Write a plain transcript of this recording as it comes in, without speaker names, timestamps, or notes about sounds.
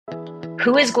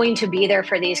who is going to be there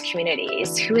for these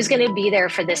communities? Who is going to be there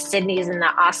for the Sydneys and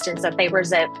the Austins that they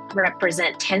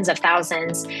represent tens of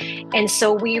thousands? And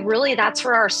so that's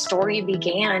where our story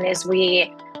began, is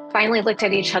we finally looked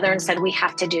at each other and said, we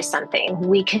have to do something.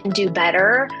 We can do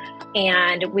better.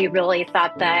 And we really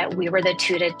thought that we were the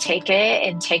two to take it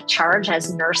and take charge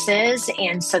as nurses.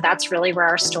 And so that's really where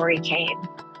our story came.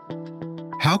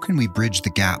 How can we bridge the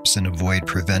gaps and avoid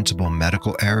preventable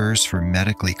medical errors for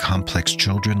medically complex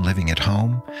children living at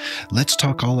home? Let's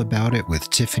talk all about it with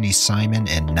Tiffany Simon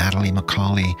and Natalie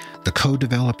McCawley, the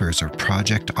co-developers of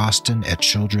Project Austin at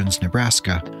Children's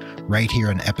Nebraska, right here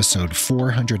on episode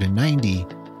 490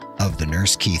 of The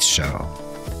Nurse Keith Show.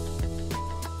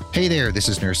 Hey there, this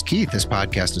is Nurse Keith. This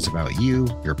podcast is about you,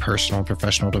 your personal and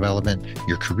professional development,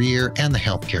 your career, and the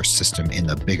healthcare system in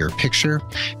the bigger picture.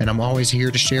 And I'm always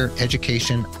here to share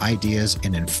education, ideas,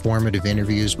 and informative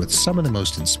interviews with some of the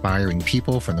most inspiring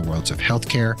people from the worlds of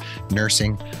healthcare,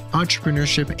 nursing,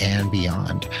 entrepreneurship, and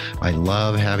beyond. I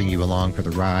love having you along for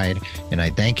the ride, and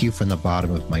I thank you from the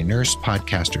bottom of my nurse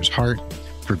podcaster's heart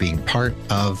for being part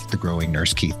of the growing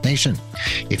Nurse Keith Nation.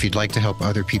 If you'd like to help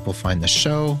other people find the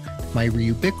show, my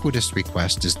ubiquitous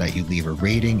request is that you leave a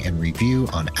rating and review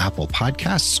on Apple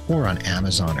Podcasts or on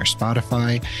Amazon or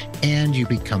Spotify, and you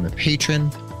become a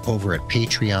patron over at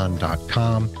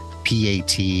patreon.com,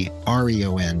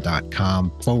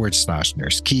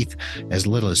 patreon.com/Nurse Keith. As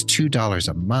little as $2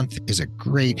 a month is a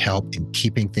great help in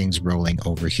keeping things rolling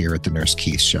over here at the Nurse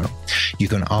Keith Show. You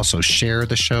can also share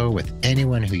the show with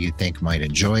anyone who you think might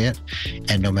enjoy it.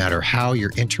 And no matter how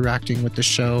you're interacting with the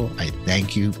show, I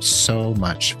thank you so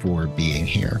much for being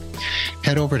here.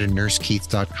 Head over to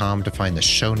nursekeith.com to find the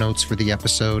show notes for the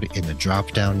episode in the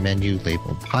drop-down menu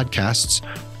labeled podcasts,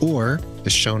 or the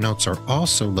show notes are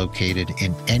also located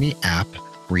in any app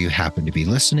where you happen to be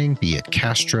listening, be it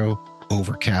Castro,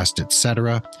 Overcast,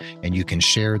 etc., and you can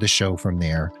share the show from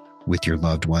there with your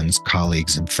loved ones,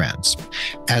 colleagues, and friends.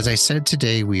 As I said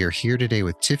today, we are here today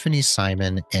with Tiffany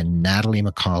Simon and Natalie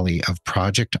McCawley of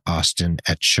Project Austin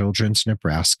at Children's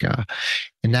Nebraska.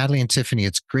 And Natalie and Tiffany,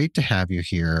 it's great to have you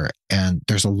here. And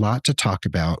there's a lot to talk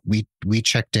about. We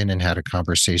checked in and had a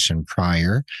conversation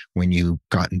prior when you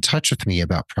got in touch with me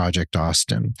about Project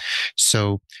Austin.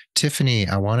 So Tiffany,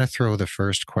 I want to throw the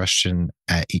first question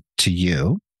to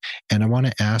you. And I want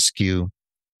to ask you,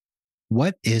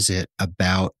 what is it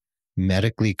about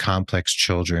medically complex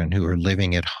children who are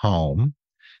living at home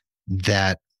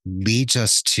that leads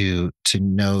us to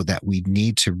know that we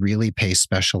need to really pay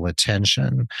special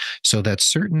attention so that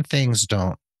certain things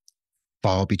don't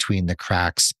fall between the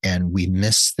cracks and we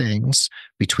miss things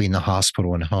between the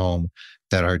hospital and home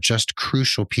that are just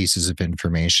crucial pieces of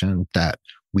information that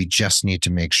we just need to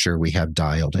make sure we have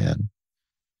dialed in?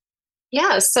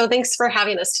 Yeah, so thanks for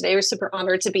having us today. We're super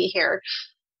honored to be here.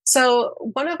 So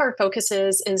one of our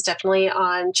focuses is definitely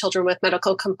on children with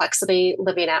medical complexity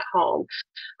living at home.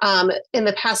 In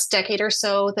the past decade or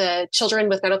so, the children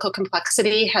with medical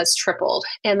complexity has tripled.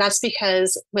 And that's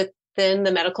because within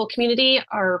the medical community,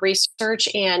 our research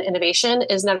and innovation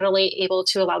is not only able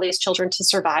to allow these children to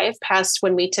survive past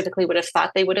when we typically would have thought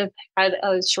they would have had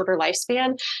a shorter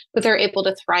lifespan, but they're able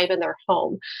to thrive in their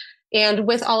home. And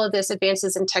with all of this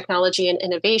advances in technology and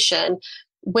innovation,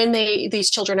 when these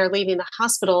children are leaving the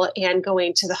hospital and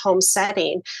going to the home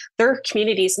setting, their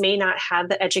communities may not have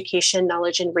the education,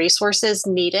 knowledge, and resources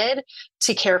needed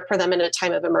to care for them in a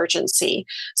time of emergency.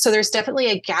 So there's definitely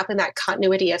a gap in that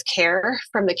continuity of care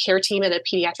from the care team in a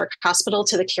pediatric hospital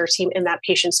to the care team in that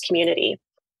patient's community.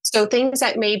 So things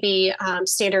that may be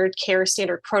standard care,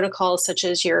 standard protocols, such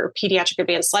as your pediatric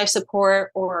advanced life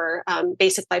support or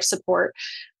basic life support,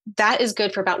 that is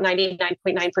good for about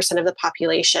 99.9% of the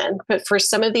population. But for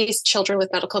some of these children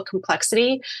with medical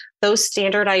complexity, those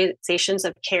standardizations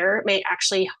of care may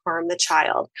actually harm the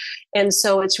child. And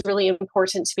so it's really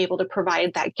important to be able to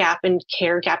provide that gap in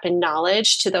care, gap in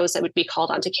knowledge to those that would be called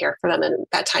on to care for them in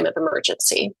that time of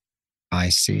emergency. I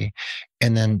see.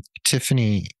 And then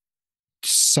Tiffany,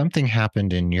 something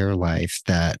happened in your life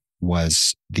that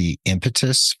was the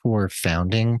impetus for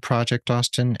founding Project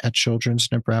Austin at Children's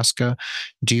Nebraska.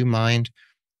 Do you mind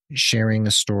sharing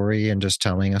the story and just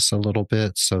telling us a little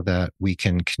bit so that we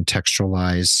can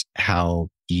contextualize how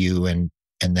you and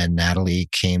then Natalie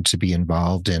came to be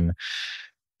involved in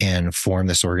and form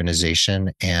this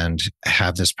organization and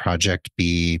have this project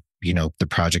be, the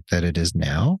project that it is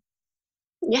now?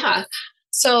 Yeah.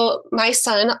 So my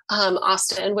son,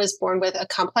 Austin, was born with a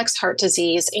complex heart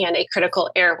disease and a critical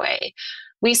airway.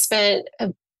 We spent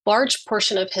a large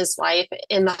portion of his life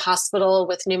in the hospital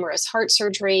with numerous heart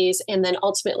surgeries. And then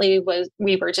ultimately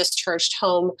we were discharged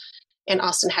home and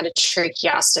Austin had a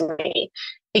tracheostomy.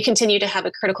 He continued to have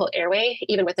a critical airway,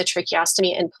 even with a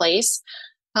tracheostomy in place.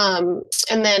 And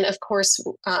then, of course,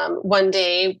 one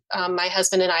day, my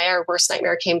husband and I, our worst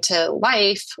nightmare came to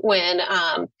life when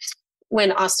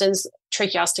Austin's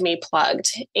tracheostomy plugged,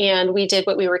 and we did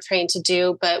what we were trained to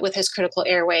do, but with his critical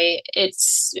airway,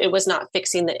 it was not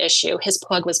fixing the issue. His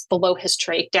plug was below his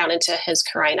trach, down into his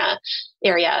carina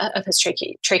area of his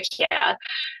trachea.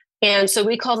 And so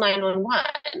we called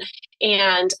 911.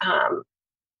 And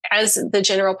as the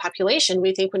general population,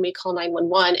 we think when we call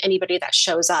 911, anybody that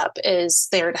shows up is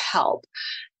there to help.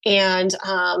 And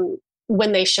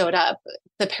when they showed up,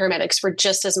 the paramedics were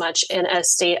just as much in a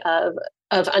state of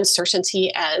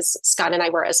uncertainty as Scott and I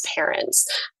were as parents.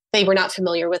 They were not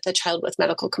familiar with the child with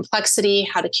medical complexity,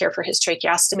 how to care for his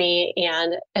tracheostomy,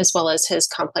 and as well as his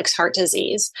complex heart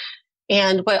disease.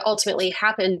 And what ultimately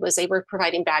happened was they were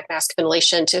providing bag mask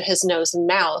ventilation to his nose and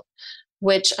mouth,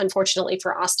 which unfortunately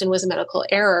for Austin was a medical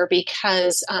error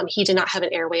because he did not have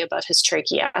an airway above his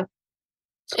trachea.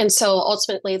 And so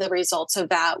ultimately the results of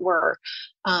that were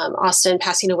Austin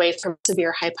passing away from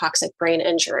severe hypoxic brain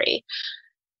injury.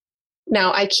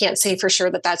 Now, I can't say for sure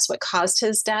that that's what caused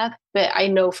his death, but I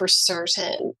know for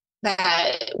certain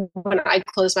that when I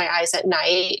close my eyes at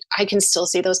night, I can still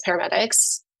see those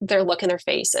paramedics, their look in their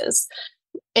faces.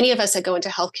 Any of us that go into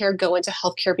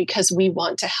healthcare because we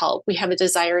want to help. We have a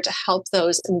desire to help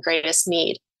those in greatest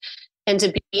need. And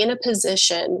to be in a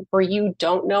position where you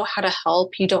don't know how to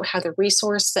help, you don't have the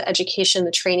resource, the education,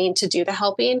 the training to do the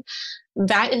helping,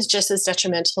 that is just as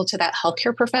detrimental to that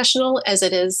healthcare professional as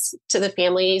it is to the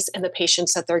families and the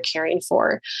patients that they're caring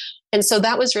for. And so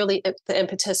that was really the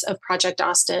impetus of Project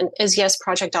Austin is, yes,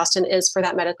 Project Austin is for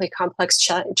that medically complex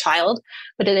child,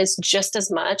 but it is just as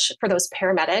much for those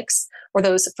paramedics or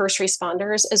those first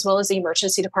responders, as well as the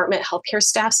emergency department healthcare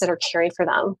staffs that are caring for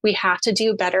them. We have to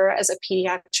do better as a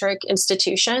pediatric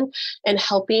institution in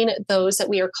helping those that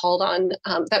we are called on,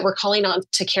 that we're calling on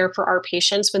to care for our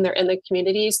patients when they're in the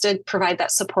communities, to provide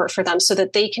that support for them so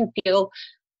that they can feel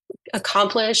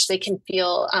accomplished, they can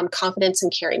feel confidence in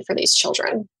caring for these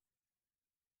children.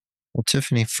 Well,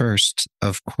 Tiffany, first,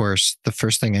 of course, the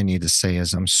first thing I need to say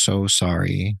is I'm so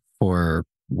sorry for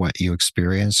what you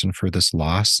experienced and for this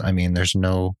loss. There's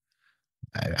no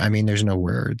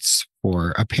words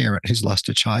for a parent who's lost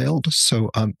a child.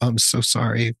 So I'm so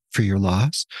sorry for your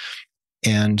loss.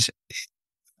 And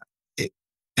it,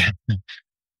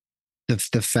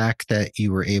 the fact that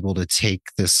you were able to take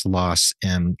this loss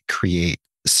and create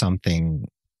something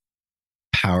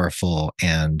powerful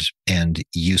and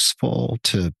useful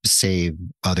to save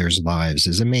others' lives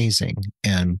is amazing.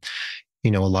 And a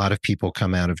lot of people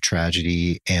come out of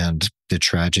tragedy, and the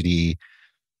tragedy,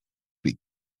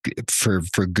 for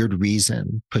good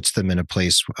reason, puts them in a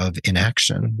place of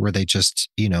inaction where they just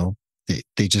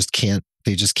they just can't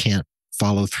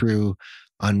follow through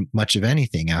on much of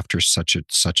anything after such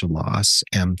a loss.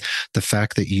 And the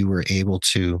fact that you were able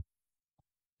to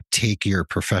take your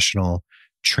professional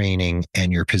training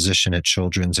and your position at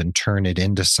Children's and turn it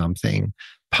into something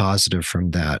positive from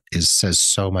that says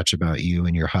so much about you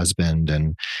and your husband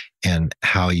and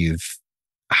how you've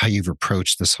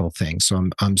approached this whole thing. So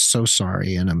I'm so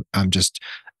sorry, and I'm just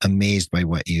amazed by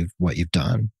what you've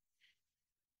done.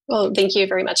 Well, thank you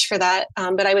very much for that.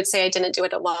 But I would say I didn't do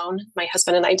it alone. My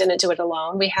husband and I didn't do it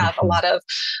alone. We have a lot of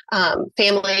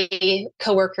family,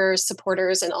 coworkers,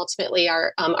 supporters, and ultimately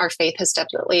our faith has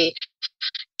definitely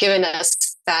given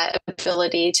us that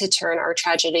ability to turn our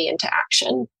tragedy into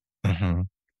action. Mm-hmm.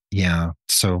 Yeah.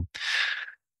 So,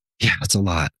 yeah, it's a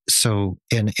lot. So,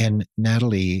 and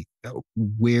Natalie,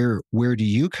 where do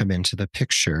you come into the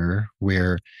picture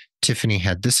where Tiffany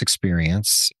had this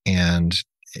experience, and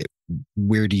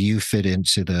where do you fit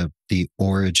into the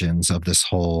origins of this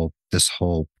whole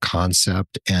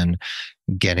concept and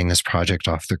getting this project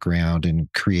off the ground and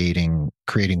creating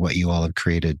what you all have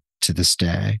created to this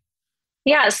day?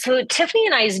 Yeah, so Tiffany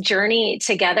and I's journey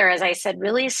together, as I said,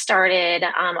 really started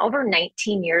over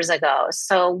 19 years ago.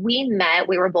 So we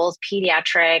were both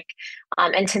pediatric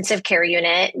intensive care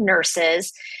unit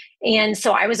nurses. And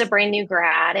so I was a brand new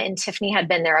grad, and Tiffany had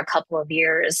been there a couple of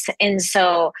years. And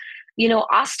so,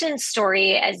 Austin's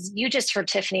story, as you just heard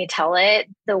Tiffany tell it,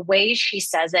 the way she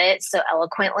says it so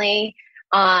eloquently,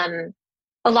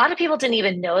 a lot of people didn't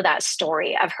even know that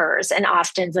story of hers and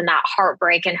Austin's and that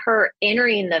heartbreak and her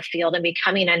entering the field and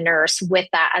becoming a nurse with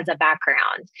that as a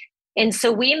background. And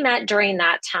so we met during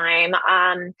that time.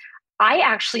 I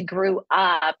actually grew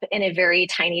up in a very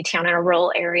tiny town in a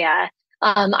rural area.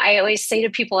 I always say to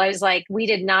people, I was like, we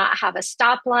did not have a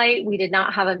stoplight. We did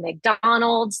not have a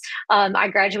McDonald's. I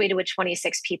graduated with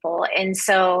 26 people. And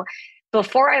so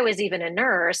before I was even a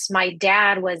nurse, my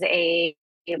dad was a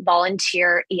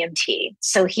volunteer EMT.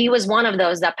 So he was one of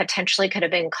those that potentially could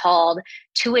have been called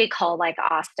to a call like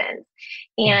Austin.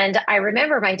 And I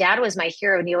remember my dad was my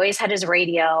hero, and he always had his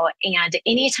radio. And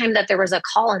anytime that there was a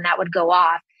call and that would go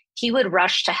off, he would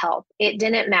rush to help. It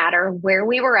didn't matter where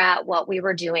we were at, what we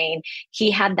were doing. He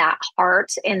had that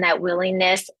heart and that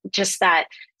willingness, just that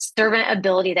servant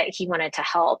ability that he wanted to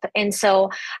help. And so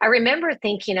I remember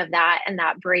thinking of that and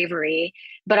that bravery.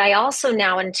 But I also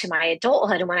now into my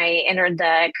adulthood, when I entered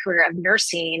the career of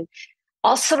nursing,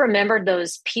 also remembered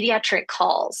those pediatric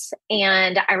calls.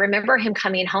 And I remember him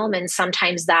coming home and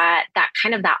sometimes that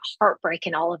kind of that heartbreak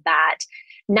and all of that,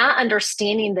 not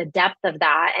understanding the depth of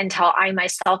that until I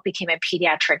myself became a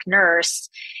pediatric nurse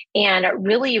and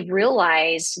really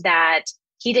realized that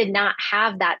he did not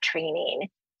have that training.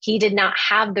 He did not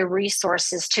have the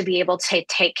resources to be able to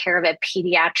take care of a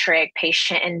pediatric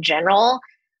patient in general,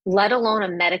 let alone a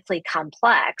medically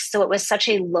complex. So it was such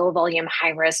a low volume, high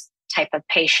risk type of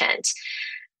patient.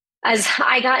 As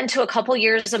I got into a couple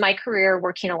years of my career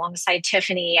working alongside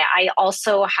Tiffany, I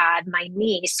also had my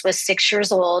niece was 6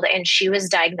 years old and she was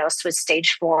diagnosed with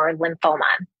stage 4 lymphoma.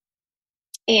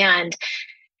 And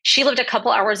she lived a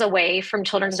couple hours away from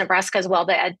Children's Nebraska as well,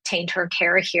 but obtained her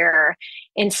care here.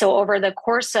 And so over the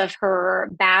course of her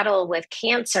battle with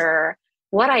cancer,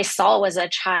 what I saw was a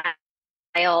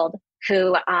child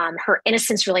who her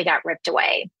innocence really got ripped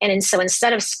away. And so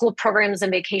instead of school programs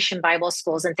and vacation Bible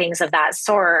schools and things of that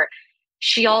sort,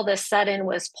 she all of a sudden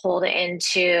was pulled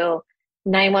into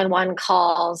 911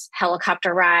 calls,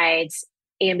 helicopter rides,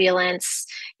 ambulance,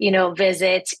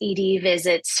 visits, ED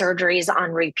visits, surgeries on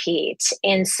repeat.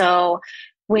 And so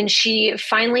when she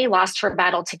finally lost her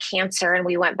battle to cancer and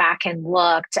we went back and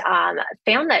looked,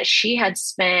 found that she had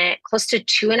spent close to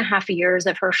 2.5 years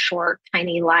of her short,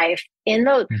 tiny life in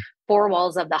the four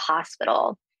walls of the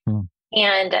hospital.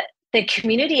 And the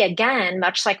community, again,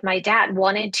 much like my dad,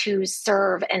 wanted to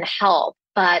serve and help,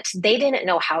 but they didn't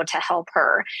know how to help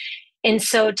her. And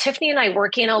so Tiffany and I,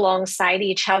 working alongside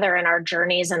each other in our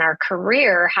journeys and our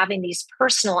career, having these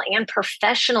personal and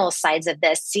professional sides of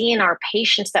this, seeing our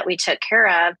patients that we took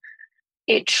care of,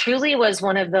 it truly was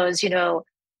one of those,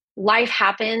 life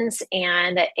happens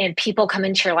and people come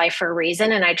into your life for a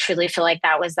reason. And I truly feel like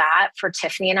that was that for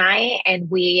Tiffany and I. And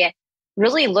we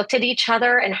really looked at each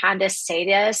other and had to say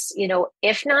this,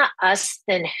 if not us,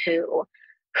 then who?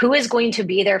 Who is going to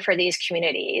be there for these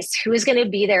communities? Who is going to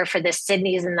be there for the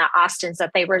Sydneys and the Austins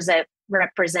that they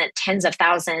represent tens of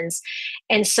thousands?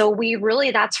 And so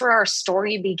that's where our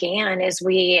story began, is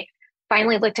we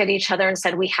finally looked at each other and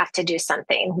said, we have to do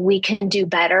something. We can do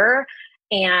better.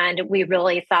 And we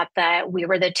really thought that we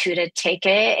were the two to take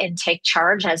it and take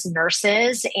charge as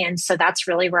nurses. And so that's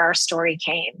really where our story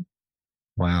came.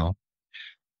 Wow.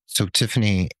 So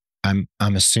Tiffany, I'm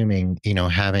assuming,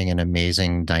 having an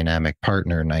amazing dynamic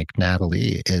partner like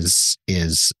Natalie is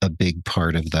a big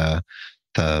part of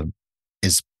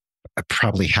is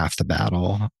probably half the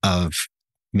battle of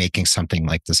making something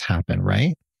like this happen,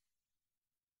 right?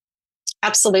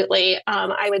 Absolutely.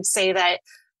 I would say that,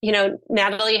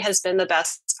 Natalie has been the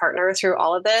best partner through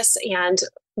all of this. And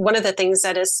one of the things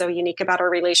that is so unique about our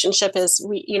relationship is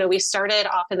we started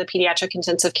off in the pediatric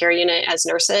intensive care unit as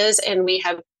nurses, and we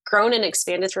have grown and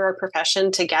expanded through our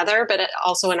profession together, but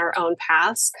also in our own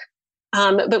paths.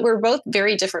 But we're both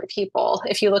very different people.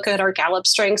 If you look at our Gallup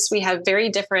strengths, we have very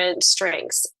different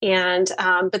strengths. And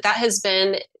but that has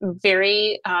been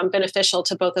very beneficial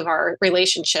to both of our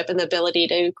relationship and the ability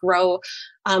to grow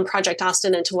Project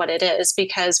Austin into what it is,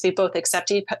 because we both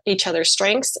accept each other's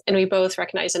strengths and we both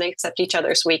recognize and accept each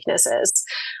other's weaknesses.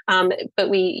 But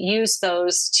we use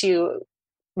those to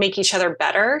make each other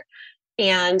better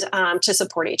and to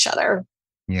support each other.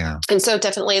 Yeah. And so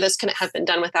definitely this couldn't have been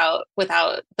done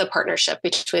without the partnership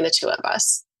between the two of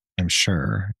us. I'm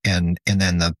sure. And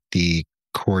then the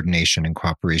coordination and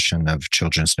cooperation of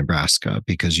Children's Nebraska,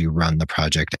 because you run the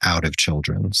project out of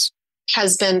Children's,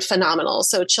 has been phenomenal.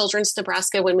 So Children's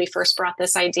Nebraska, when we first brought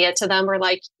this idea to them, were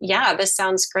like, yeah, this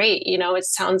sounds great. It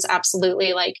sounds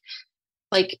absolutely like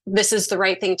this is the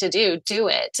right thing to do. Do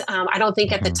it. I don't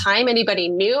think at the time anybody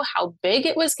knew how big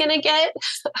it was going to get.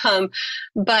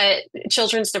 But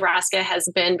Children's Nebraska has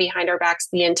been behind our backs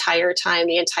the entire time,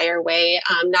 the entire way,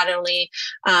 not only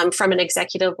from an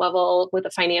executive level with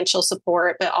the financial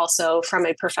support, but also from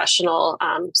a professional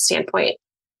standpoint.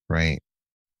 Right.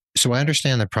 So I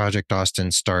understand that Project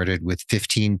Austin started with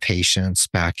 15 patients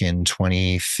back in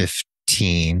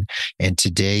 2015, and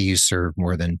today you serve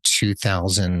more than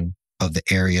 2,000 of the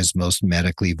area's most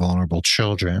medically vulnerable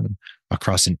children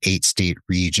across an 8-state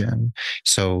region.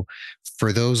 So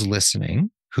for those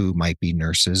listening who might be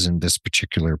nurses in this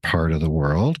particular part of the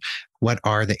world. What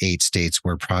are the 8 states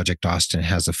where Project Austin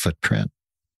has a footprint?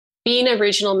 Being a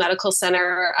regional medical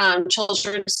center,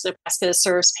 Children's Nebraska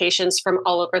serves patients from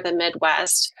all over the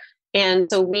Midwest. And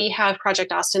so we have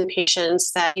Project Austin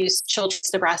patients that use Children's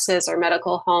Nebraska as our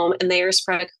medical home, and they are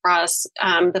spread across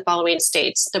the following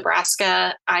states: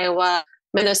 Nebraska, Iowa,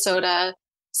 Minnesota,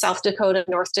 South Dakota,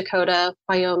 North Dakota,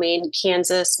 Wyoming,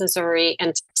 Kansas, Missouri,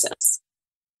 and Texas.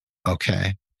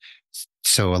 Okay.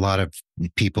 So a lot of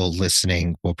people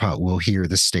listening will hear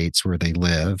the states where they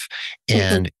live.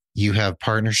 And you have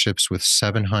partnerships with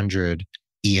 700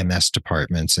 EMS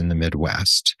departments in the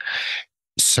Midwest.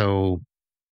 So,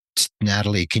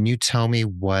 Natalie, can you tell me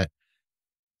what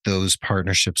those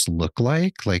partnerships look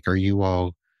like? Like, are you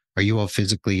all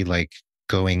physically like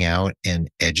going out and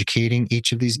educating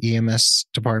each of these EMS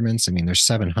departments? I mean, there's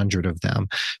 700 of them.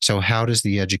 So how does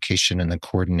the education and the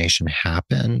coordination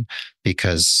happen?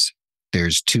 Because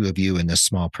there's 2 of you in this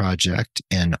small project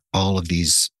and all of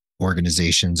these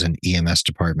organizations and EMS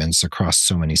departments across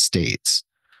so many states.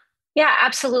 Yeah,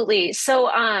 absolutely. So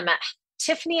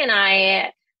Tiffany and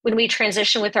I, when we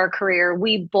transitioned with our career,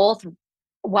 we both,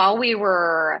 while we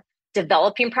were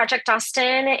developing Project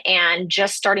Austin and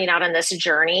just starting out on this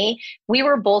journey, we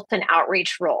were both in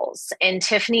outreach roles. And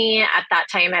Tiffany at that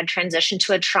time had transitioned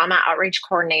to a trauma outreach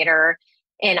coordinator,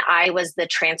 and I was the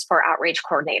transport outreach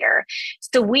coordinator.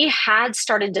 So we had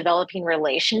started developing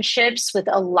relationships with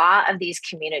a lot of these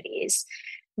communities.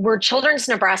 Where Children's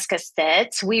Nebraska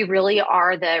sits, we really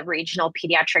are the regional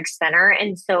pediatric center.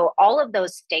 And so all of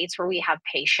those states where we have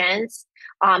patients,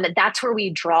 that's where we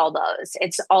draw those.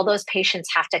 It's all those patients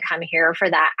have to come here for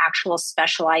that actual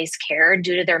specialized care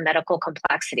due to their medical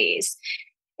complexities.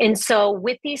 And so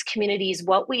with these communities,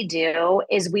 what we do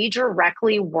is we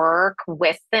directly work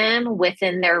with them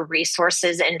within their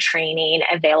resources and training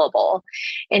available.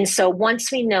 And so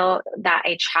once we know that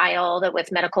a child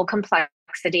with medical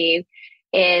complexity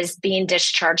is being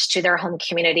discharged to their home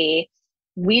community,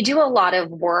 we do a lot of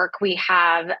work we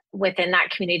have within that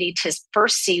community to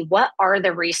first see what are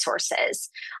the resources,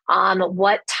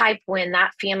 what type, when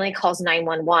that family calls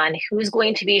 911, who's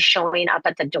going to be showing up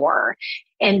at the door.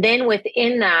 And then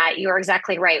within that, you're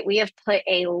exactly right. We have put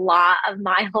a lot of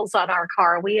miles on our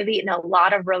car. We have eaten a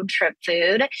lot of road trip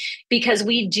food because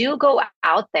we do go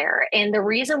out there. And the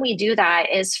reason we do that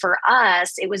is for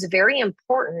us, it was very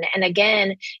important. And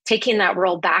again, taking that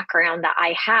rural background that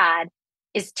I had,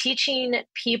 is teaching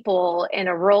people in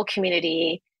a rural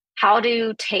community how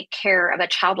to take care of a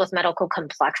child with medical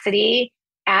complexity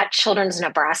at Children's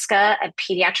Nebraska, a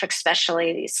pediatric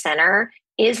specialty center,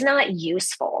 is not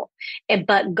useful.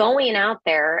 But going out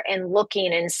there and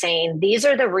looking and saying, these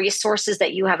are the resources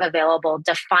that you have available,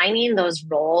 defining those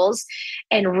roles.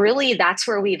 And really, that's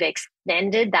where we've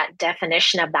extended that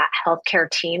definition of that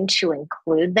healthcare team to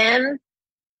include them.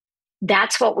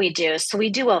 That's what we do. So we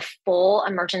do a full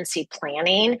emergency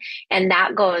planning, and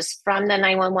that goes from the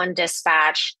 911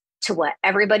 dispatch to what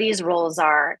everybody's roles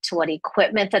are, to what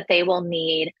equipment that they will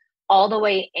need, all the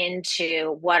way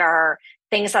into what are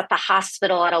things at the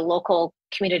hospital, at a local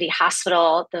community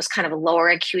hospital, those kind of lower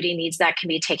acuity needs that can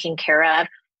be taken care of,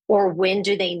 or when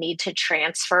do they need to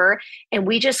transfer. And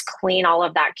we just clean all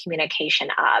of that communication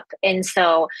up. And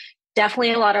so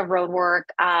definitely a lot of road work,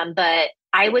 but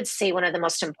I would say one of the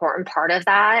most important part of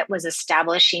that was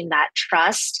establishing that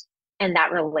trust and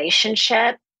that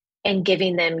relationship and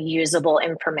giving them usable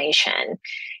information.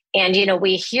 And, you know,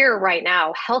 we hear right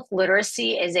now, health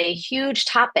literacy is a huge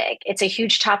topic. It's a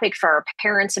huge topic for our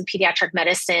parents in pediatric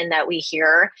medicine that we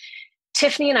hear.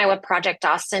 Tiffany and I with Project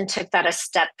Austin took that a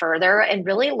step further and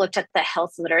really looked at the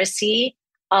health literacy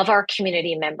of our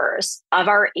community members, of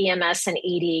our EMS and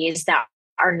EDs that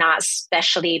are not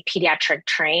specialty pediatric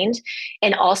trained,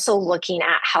 and also looking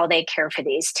at how they care for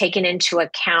these, taking into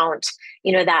account,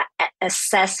 you know, that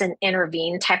assess and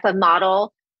intervene type of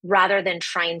model rather than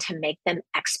trying to make them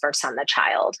experts on the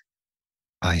child.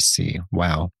 I see.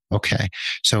 Wow. Okay.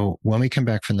 So when we come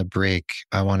back from the break,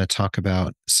 I want to talk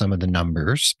about some of the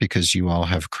numbers because you all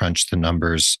have crunched the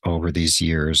numbers over these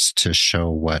years to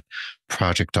show what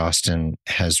Project Austin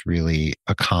has really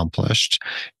accomplished.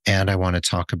 And I want to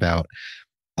talk about,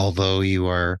 although you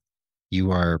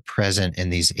are present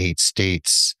in these 8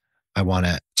 states, I want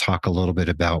to talk a little bit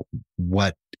about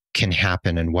what can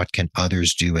happen and what can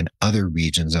others do in other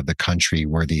regions of the country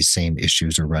where these same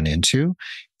issues are run into,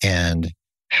 and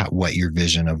what your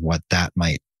vision of what that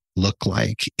might look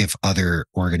like if other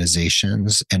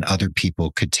organizations and other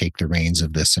people could take the reins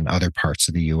of this in other parts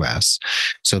of the US.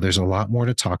 So there's a lot more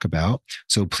to talk about.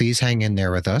 So please hang in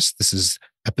there with us. This is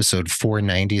episode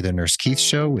 490 of the Nurse Keith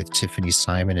Show with Tiffany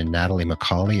Simon and Natalie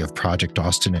McCawley of Project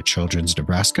Austin at Children's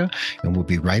Nebraska. And we'll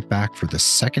be right back for the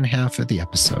second half of the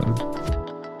episode.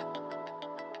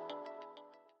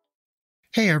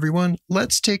 Hey everyone,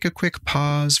 let's take a quick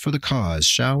pause for the cause,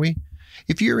 shall we?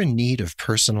 If you're in need of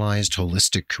personalized,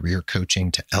 holistic career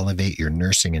coaching to elevate your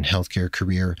nursing and healthcare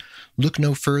career, look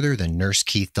no further than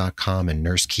nursekeith.com and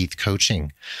Nurse Keith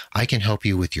Coaching. I can help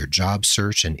you with your job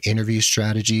search and interview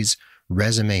strategies,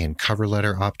 resume and cover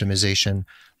letter optimization,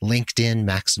 LinkedIn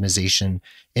maximization,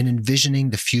 and envisioning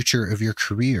the future of your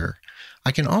career.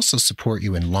 I can also support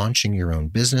you in launching your own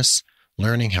business,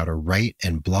 learning how to write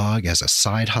and blog as a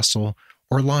side hustle,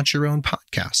 or launch your own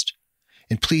podcast.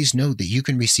 And please note that you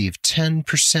can receive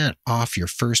 10% off your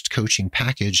first coaching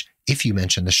package if you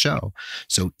mention the show.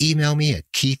 So email me at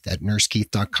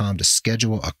keith@nursekeith.com to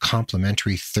schedule a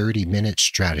complimentary 30-minute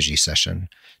strategy session.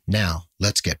 Now,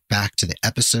 let's get back to the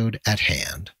episode at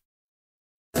hand.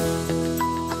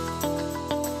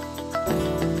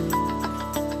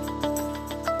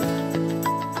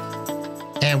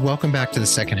 And welcome back to the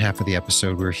second half of the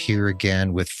episode. We're here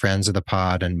again with friends of the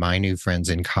pod and my new friends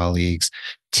and colleagues,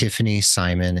 Tiffany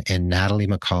Simon and Natalie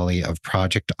McCawley of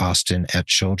Project Austin at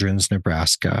Children's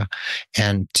Nebraska.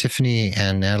 And Tiffany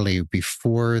and Natalie,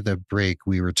 before the break,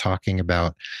 we were talking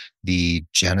about the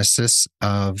genesis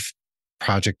of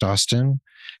Project Austin,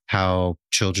 how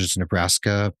Children's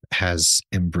Nebraska has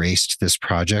embraced this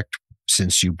project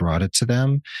since you brought it to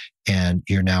them. And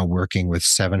you're now working with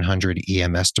 700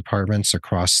 EMS departments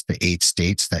across the 8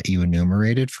 states that you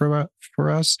enumerated for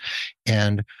us.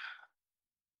 And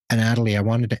Natalie, I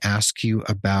wanted to ask you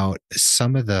about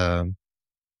some of the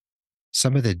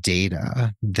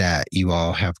data that you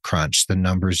all have crunched, the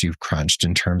numbers you've crunched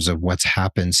in terms of what's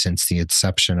happened since the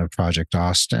inception of Project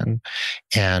Austin.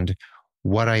 And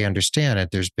what I understand is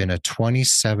there's been a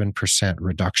 27%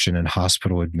 reduction in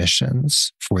hospital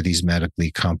admissions for these medically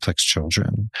complex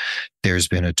children. There's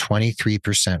been a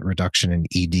 23% reduction in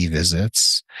ED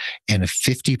visits and a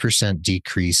 50%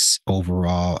 decrease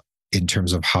overall in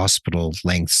terms of hospital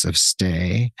lengths of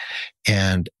stay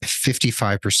and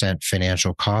 55%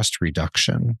 financial cost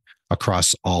reduction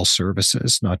across all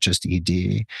services, not just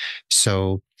ED.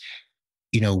 So,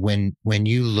 when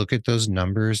you look at those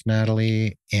numbers,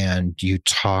 Natalie, and you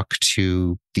talk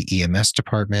to the EMS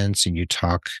departments and you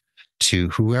talk to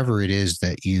whoever it is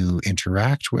that you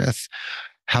interact with,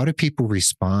 how do people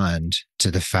respond to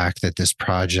the fact that this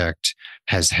project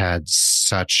has had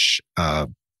such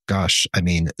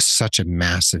such a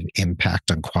massive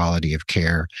impact on quality of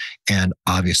care and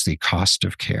obviously cost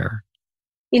of care?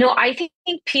 I think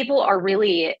people are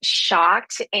really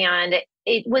shocked, and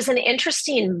it was an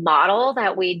interesting model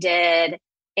that we did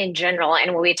in general.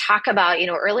 And when we talk about,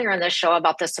 earlier in the show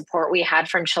about the support we had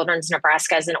from Children's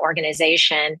Nebraska as an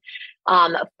organization,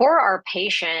 for our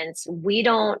patients, we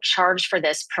don't charge for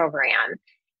this program.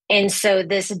 And so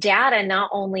this data not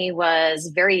only was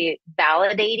very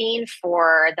validating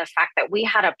for the fact that we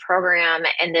had a program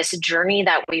and this journey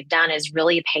that we've done is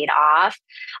really paid off.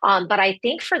 But I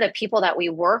think for the people that we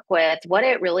work with, what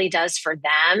it really does for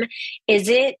them is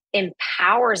it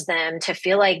empowers them to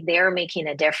feel like they're making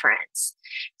a difference.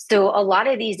 So a lot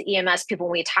of these EMS people,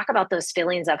 when we talk about those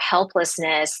feelings of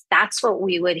helplessness, that's what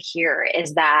we would hear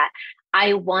is that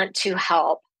I want to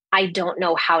help. I don't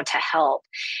know how to help.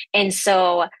 And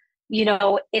so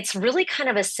it's really kind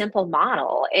of a simple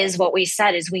model is what we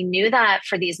said is we knew that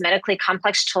for these medically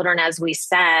complex children, as we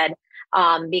said,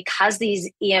 because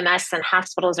these EMS and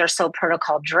hospitals are so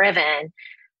protocol driven,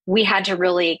 we had to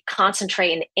really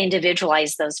concentrate and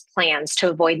individualize those plans to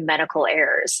avoid medical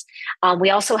errors. We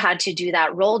also had to do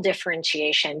that role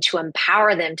differentiation to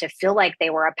empower them to feel like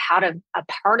they were a part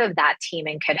of that team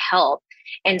and could help.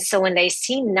 And so when they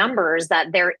see numbers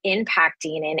that they're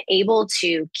impacting and able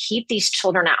to keep these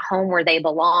children at home where they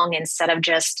belong instead of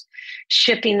just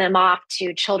shipping them off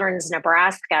to Children's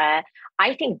Nebraska,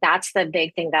 I think that's the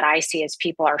big thing that I see as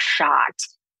people are shocked.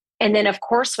 And then, of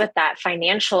course, with that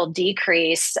financial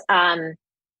decrease,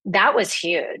 that was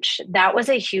huge. That was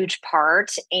a huge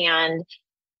part. And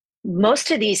most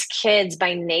of these kids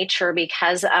by nature,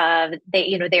 because of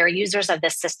they are users of the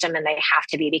system and they have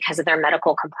to be because of their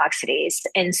medical complexities.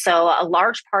 And so a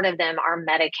large part of them are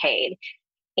Medicaid.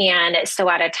 And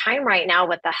so at a time right now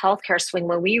with the healthcare swing,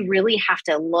 when we really have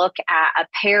to look at a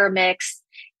payer mix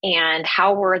and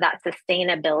how we're that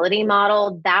sustainability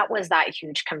model, that was that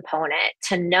huge component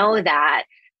to know that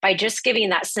by just giving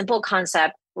that simple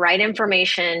concept, right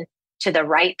information to the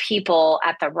right people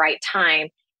at the right time,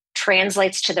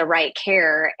 translates to the right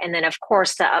care. And then, of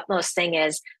course, the utmost thing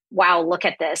is, wow, look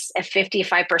at this, a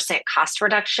 55% cost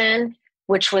reduction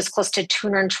which was close to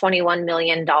 $221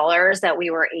 million that we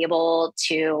were able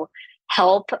to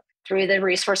help through the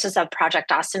resources of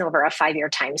Project Austin over a 5-year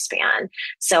time span.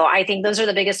 So I think those are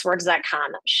the biggest words that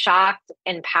come: shocked,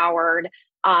 empowered,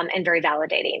 and very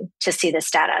validating to see this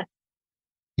data.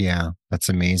 Yeah, that's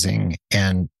amazing.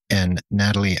 And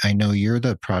Natalie, I know you're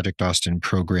the Project Austin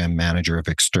program manager of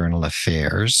external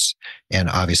affairs, and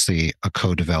obviously a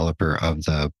co-developer of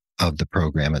the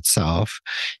program itself.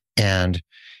 And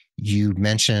you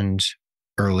mentioned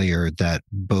earlier that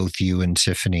both you and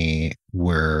Tiffany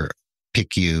were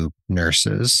PICU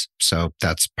nurses, so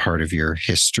that's part of your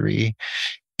history.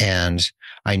 And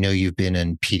I know you've been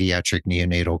in pediatric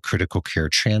neonatal critical care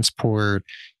transport.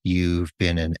 You've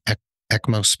been an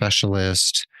ECMO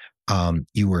specialist.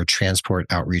 You were a transport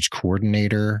outreach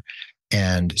coordinator.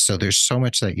 And so there's so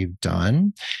much that you've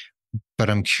done. But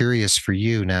I'm curious for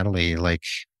you, Natalie, like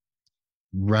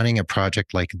running a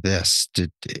project like this, do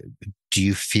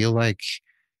you feel like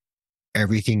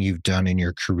everything you've done in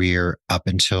your career up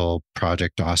until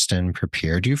Project Austin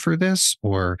prepared you for this?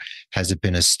 Or has it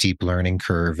been a steep learning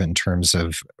curve in terms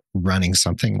of running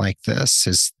something like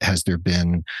this? Has there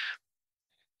been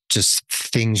just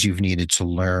things you've needed to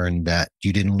learn that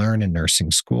you didn't learn in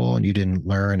nursing school and you didn't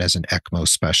learn as an ECMO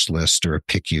specialist or a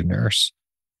PICU nurse?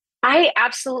 I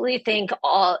absolutely think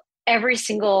every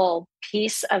single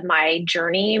piece of my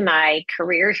journey, my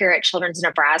career here at Children's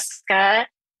Nebraska,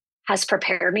 has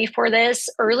prepared me for this.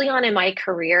 Early on in my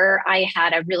career, I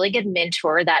had a really good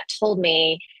mentor that told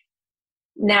me,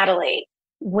 Natalie,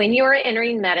 when you're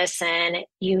entering medicine,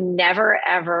 you never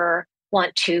ever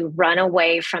want to run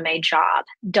away from a job.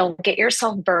 Don't get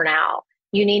yourself burnt out.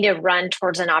 You need to run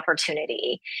towards an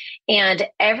opportunity. And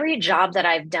every job that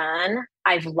I've done,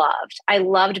 I've loved. I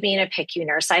loved being a PICU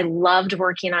nurse. I loved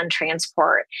working on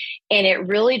transport. And it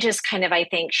really just kind of, I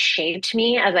think, shaped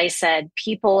me. As I said,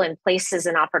 people and places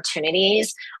and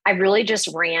opportunities, I really just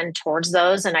ran towards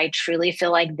those. And I truly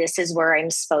feel like this is where I'm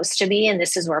supposed to be. And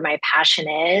this is where my passion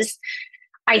is.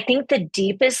 I think the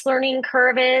deepest learning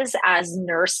curve is, as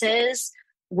nurses,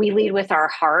 we lead with our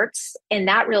hearts. And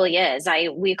that really is.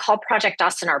 We call Project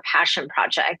Austin our passion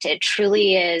project. It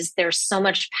truly is. There's so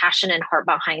much passion and heart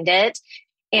behind it.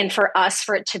 And for us,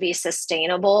 for it to be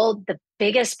sustainable, the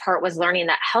biggest part was learning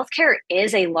that healthcare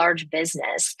is a large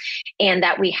business and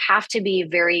that we have to be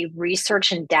very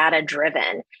research and data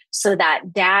driven. So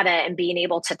that data and being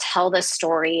able to tell the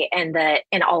story and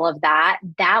all of that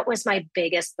was my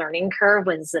biggest learning curve,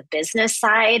 was the business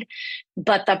side.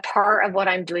 But the part of what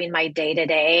I'm doing my day to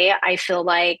day, I feel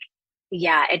like,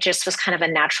 yeah, it just was kind of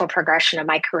a natural progression of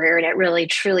my career. And it really,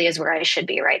 truly is where I should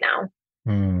be right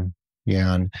now.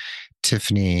 Yeah. And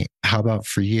Tiffany, how about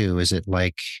for you? Is it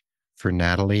like for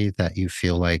Natalie that you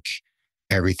feel like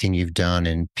everything you've done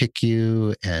in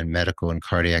PICU and medical and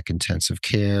cardiac intensive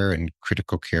care and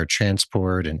critical care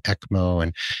transport and ECMO,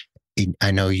 and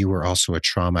I know you were also a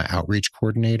trauma outreach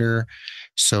coordinator.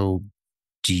 So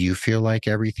do you feel like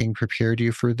everything prepared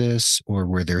you for this? Or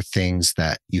were there things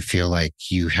that you feel like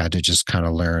you had to just kind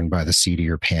of learn by the seat of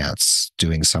your pants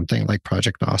doing something like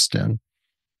Project Austin?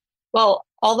 Well,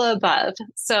 all the above.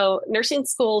 So nursing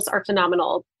schools are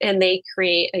phenomenal, and they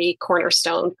create a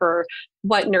cornerstone for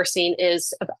what nursing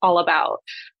is all about.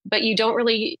 But you don't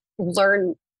really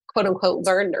learn, quote unquote,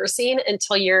 learn nursing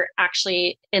until you're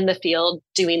actually in the field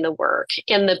doing the work.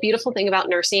 And the beautiful thing about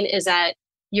nursing is that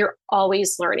you're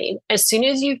always learning. As soon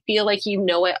as you feel like you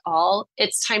know it all,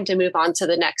 it's time to move on to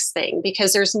the next thing,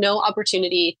 because there's no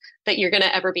opportunity that you're going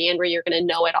to ever be in where you're going to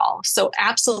know it all. So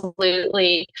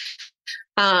absolutely,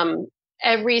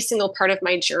 every single part of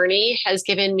my journey has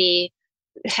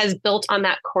built on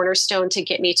that cornerstone to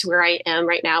get me to where I am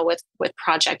right now with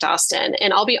Project Austin.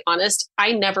 And I'll be honest,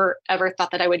 I never, ever thought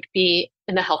that I would be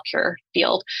in the healthcare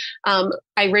field. I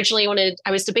originally I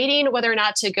was debating whether or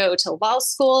not to go to law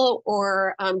school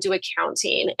or do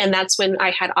accounting. And that's when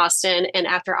I had Austin. And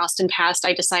after Austin passed,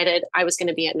 I decided I was going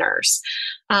to be a nurse.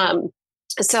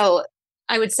 So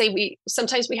I would say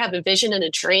sometimes we have a vision and a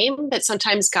dream, but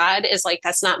sometimes God is like,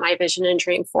 that's not my vision and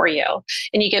dream for you.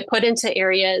 And you get put into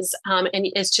areas, and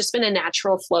it's just been a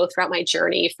natural flow throughout my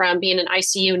journey, from being an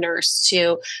ICU nurse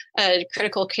to a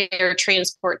critical care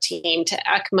transport team to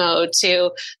ECMO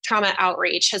to trauma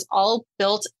outreach, has all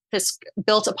built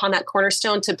upon that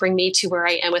cornerstone to bring me to where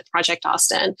I am with Project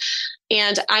Austin.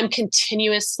 And I'm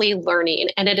continuously learning.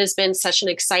 And it has been such an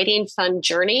exciting, fun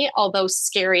journey, although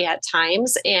scary at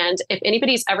times. And if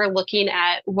anybody's ever looking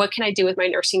at what can I do with my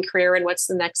nursing career and what's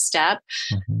the next step,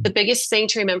 the biggest thing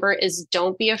to remember is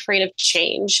don't be afraid of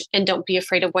change and don't be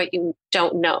afraid of what you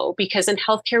don't know. Because in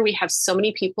healthcare, we have so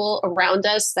many people around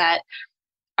us that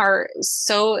are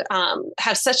so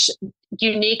have such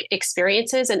unique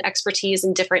experiences and expertise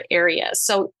in different areas.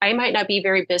 So I might not be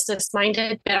very business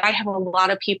minded, but I have a lot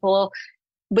of people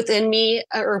within me,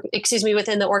 or excuse me,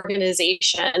 within the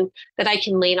organization that I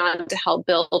can lean on to help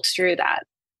build through that,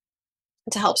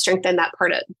 to help strengthen that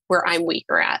part of where I'm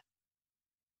weaker at.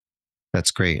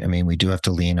 That's great. I mean, we do have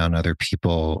to lean on other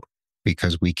people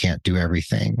because we can't do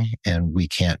everything and we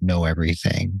can't know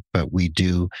everything, but we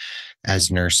do, as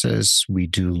nurses, we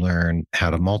do learn how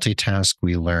to multitask.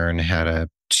 We learn how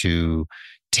to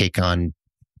take on,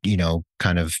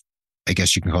 kind of, I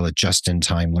guess you can call it just in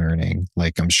time learning.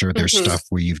 Like, I'm sure there's stuff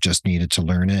where you've just needed to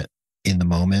learn it in the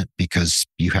moment because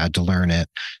you had to learn it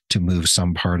to move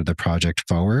some part of the project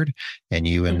forward. And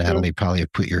you and Natalie probably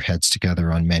have put your heads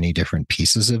together on many different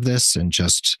pieces of this and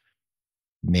just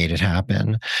made it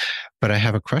happen. But I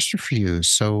have a question for you.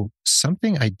 So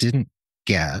something I didn't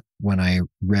get when I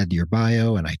read your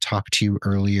bio and I talked to you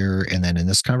earlier, and then in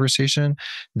this conversation,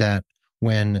 that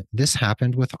when this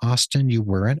happened with Austin, you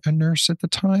weren't a nurse at the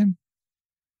time?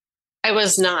 I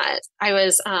was not. I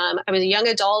was a young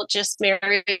adult, just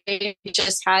married,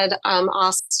 just had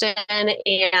Austin,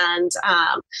 and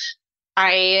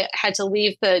I had to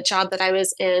leave the job that I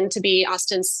was in to be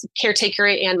Austin's caretaker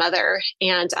and mother.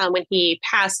 And when he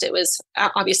passed, it was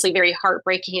obviously very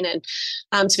heartbreaking. And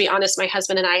to be honest, my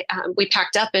husband and I, we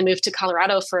packed up and moved to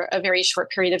Colorado for a very short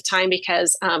period of time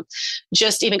because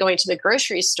just even going to the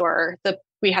grocery store,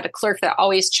 we had a clerk that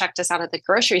always checked us out at the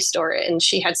grocery store, and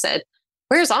she had said,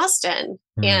 "Where's Austin?"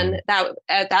 And that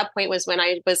at that point was when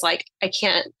I was like, I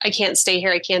can't stay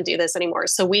here. I can't do this anymore.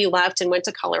 So we left and went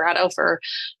to Colorado for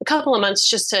a couple of months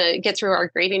just to get through our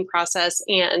grieving process.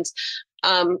 And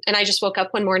I just woke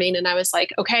up one morning and I was like,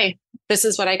 okay, this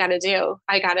is what I got to do.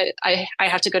 I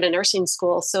have to go to nursing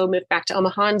school. So moved back to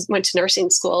Omaha and went to nursing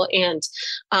school. And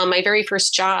my very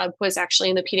first job was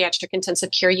actually in the pediatric intensive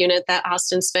care unit that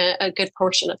Austin spent a good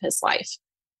portion of his life.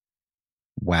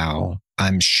 Wow.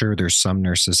 I'm sure there's some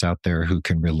nurses out there who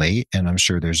can relate. And I'm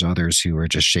sure there's others who are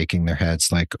just shaking their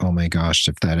heads like, oh my gosh,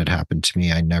 if that had happened to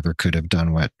me, I never could have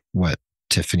done what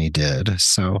Tiffany did.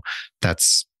 So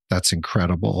that's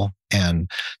incredible.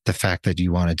 And the fact that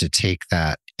you wanted to take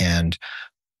that and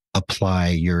apply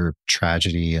your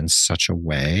tragedy in such a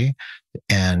way.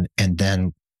 And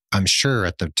then I'm sure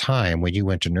at the time when you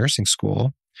went to nursing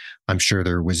school, I'm sure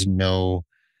there was no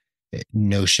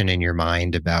notion in your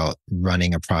mind about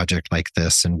running a project like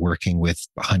this and working with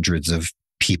hundreds of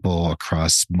people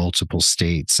across multiple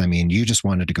states. I mean, you just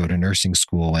wanted to go to nursing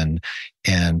school and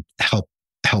help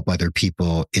other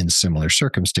people in similar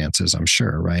circumstances, I'm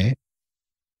sure, right?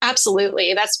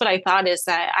 Absolutely. That's what I thought, is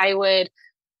that I would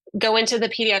go into the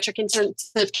pediatric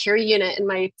intensive care unit, and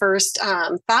my first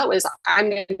thought was, I'm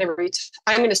going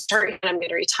to start and I'm going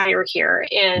to retire here.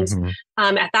 And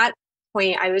at that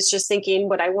point, I was just thinking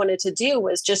what I wanted to do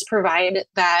was just provide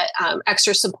that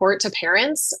extra support to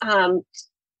parents,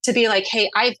 to be like, hey,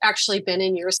 I've actually been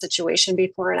in your situation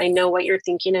before, and I know what you're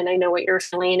thinking, and I know what you're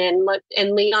feeling,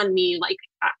 and lean on me,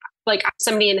 like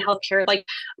somebody in healthcare. Like,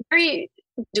 very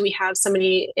do we have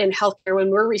somebody in healthcare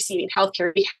when we're receiving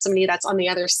healthcare? We have somebody that's on the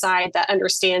other side that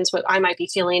understands what I might be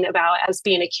feeling about as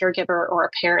being a caregiver or a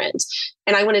parent.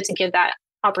 And I wanted to give that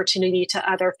opportunity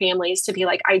to other families to be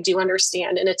like, I do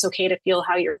understand, and it's okay to feel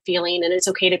how you're feeling, and it's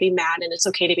okay to be mad, and it's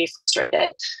okay to be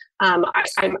frustrated.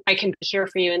 I can be here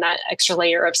for you in that extra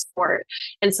layer of support.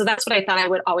 And so that's what I thought I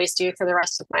would always do for the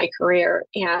rest of my career.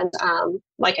 And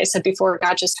like I said before,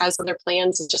 God just has other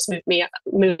plans and just move me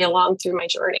along through my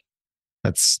journey.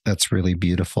 That's really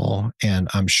beautiful. And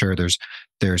I'm sure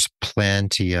there's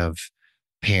plenty of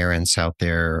parents out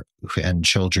there and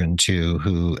children too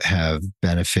who have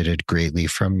benefited greatly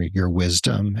from your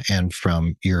wisdom and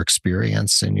from your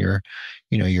experience and your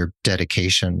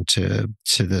dedication to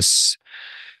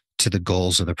the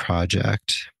goals of the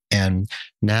project. And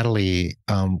Natalie,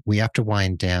 we have to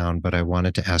wind down, but I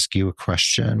wanted to ask you a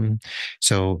question.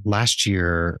 So last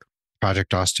year,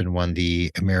 Project Austin won the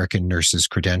American Nurses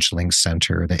Credentialing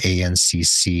Center, the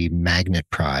ANCC Magnet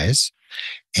Prize.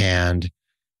 And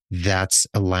that's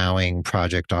allowing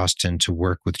Project Austin to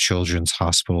work with children's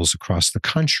hospitals across the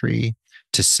country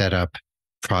to set up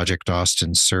Project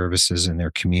Austin services in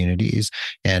their communities.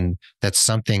 And that's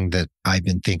something that I've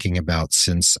been thinking about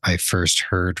since I first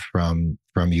heard from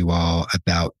you all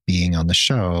about being on the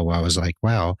show. I was like,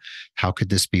 wow, how could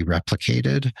this be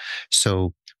replicated?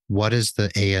 So what does the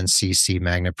ANCC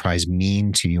Magnet Prize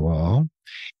mean to you all?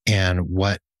 And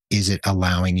what is it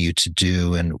allowing you to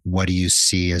do? And what do you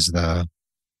see as the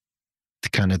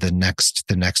kind of the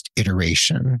next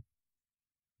iteration?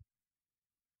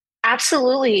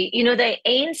 Absolutely. The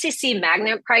ANCC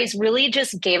Magnet Prize really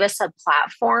just gave us a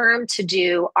platform to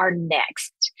do our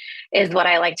next, is what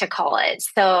I like to call it.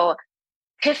 So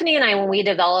Tiffany and I, when we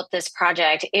developed this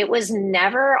project, it was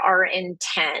never our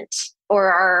intent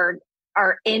or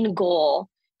our end goal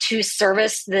to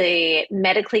service the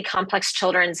medically complex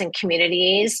children's and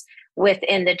communities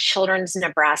within the Children's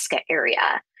Nebraska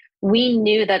area. We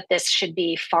knew that this should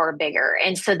be far bigger.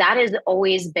 And so that has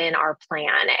always been our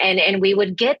plan. And we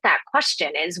would get that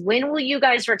question is, when will you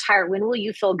guys retire? When will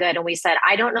you feel good? And we said,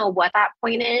 I don't know what that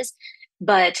point is,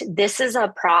 but this is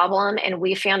a problem. And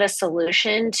we found a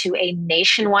solution to a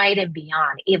nationwide and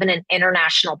beyond, even an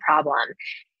international problem.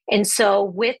 And so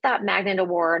with that Magnet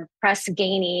Award, Press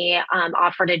Ganey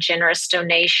offered a generous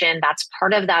donation. That's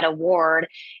part of that award.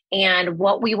 And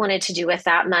what we wanted to do with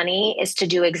that money is to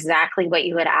do exactly what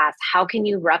you had asked. How can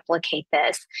you replicate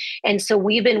this? And so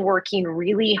we've been working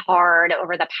really hard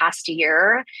over the past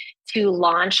year to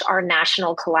launch our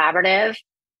national collaborative.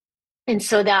 And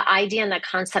so the idea and the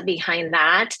concept behind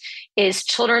that is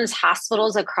children's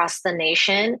hospitals across the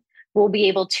nation will be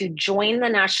able to join the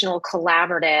national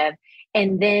collaborative,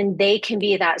 and then they can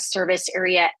be that service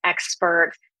area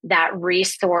expert, that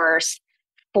resource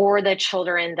for the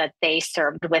children that they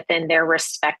served within their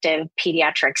respective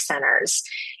pediatric centers.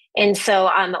 And so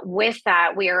with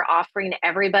that, we are offering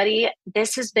everybody,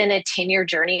 this has been a 10-year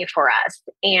journey for us.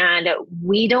 And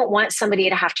we don't want somebody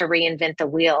to have to reinvent the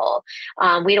wheel.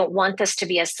 We don't want this to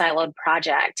be a siloed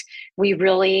project. We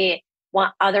really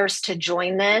want others to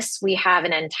join this. We have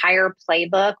an entire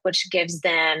playbook, which gives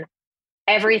them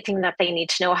everything that they need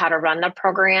to know how to run the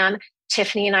program.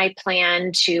 Tiffany and I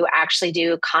plan to actually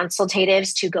do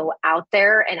consultatives to go out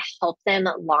there and help them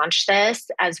launch this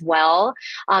as well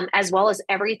as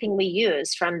everything we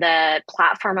use, from the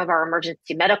platform of our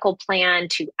emergency medical plan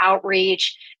to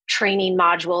outreach, training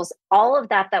modules, all of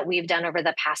that we've done over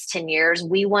the past 10 years,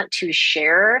 we want to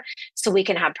share so we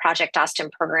can have Project Austin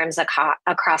programs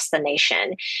across the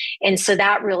nation. And so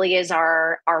that really is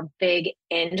our big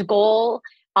end goal.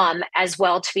 As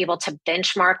well, to be able to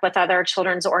benchmark with other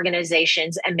children's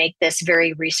organizations and make this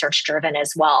very research driven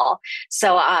as well.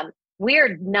 So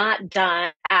we're not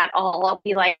done at all. I'll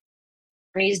be like,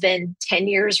 it's been 10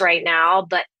 years right now,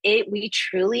 but we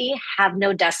truly have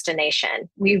no destination.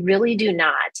 We really do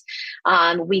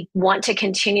not. We want to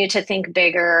continue to think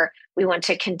bigger. We want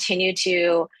to continue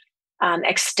to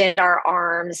extend our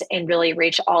arms and really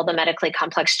reach all the medically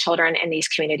complex children in these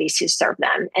communities who serve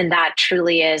them. And that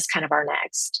truly is kind of our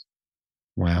next.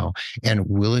 Wow. And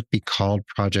will it be called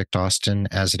Project Austin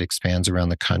as it expands around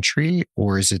the country,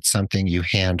 or is it something you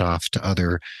hand off to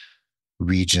other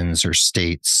regions or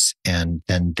states and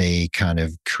then they kind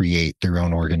of create their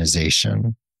own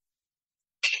organization?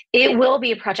 It will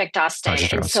be Project Austin.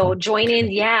 Project and Austin. so joining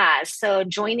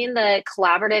the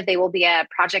collaborative, they will be a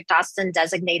Project Austin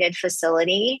designated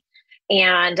facility.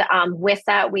 And with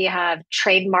that, we have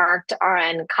trademarked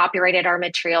and copyrighted our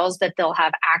materials, that they'll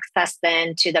have access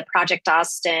then to the Project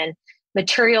Austin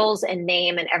materials and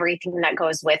name and everything that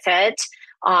goes with it.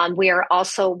 We are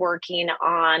also working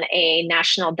on a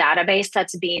national database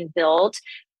that's being built.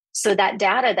 So that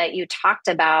data that you talked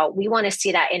about, we want to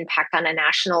see that impact on a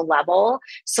national level.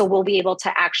 So we'll be able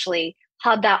to actually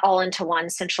hub that all into one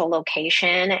central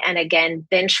location and again,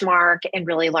 benchmark and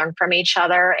really learn from each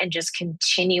other and just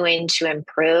continuing to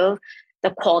improve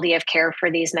the quality of care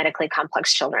for these medically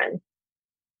complex children.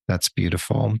 That's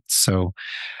beautiful. So,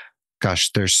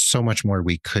 gosh, there's so much more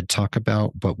we could talk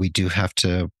about, but we do have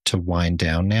to wind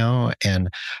down now. And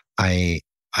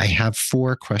I have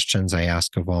 4 questions I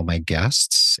ask of all my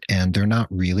guests, and they're not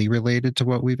really related to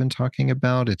what we've been talking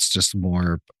about. It's just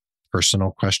more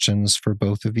personal questions for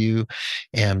both of you.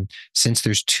 And since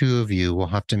there's 2 of you, we'll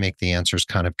have to make the answers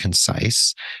kind of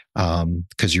concise,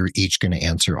 because you're each going to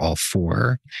answer all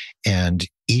 4. And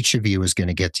each of you is going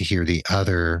to get to hear the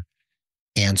other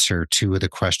answer 2 of the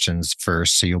questions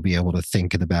first. So you'll be able to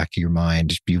think in the back of your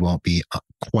mind. You won't be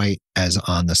quite as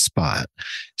on the spot.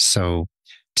 So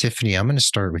Tiffany, I'm going to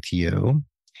start with you.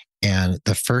 And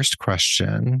the first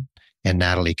question, and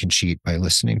Natalie can cheat by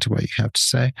listening to what you have to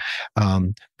say.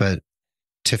 But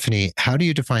Tiffany, how do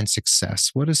you define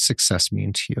success? What does success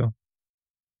mean to you?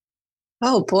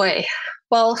 Oh boy.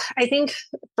 Well, I think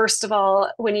first of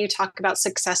all, when you talk about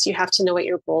success, you have to know what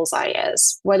your bullseye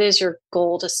is. What is your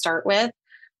goal to start with?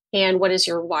 And what is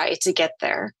your why to get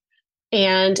there?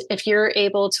 And if you're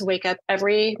able to wake up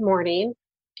every morning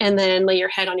and then lay your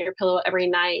head on your pillow every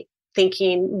night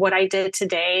thinking what I did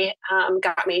today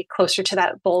got me closer to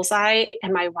that bullseye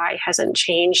and my why hasn't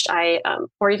changed,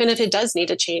 or even if it does need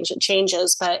to change, it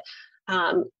changes. But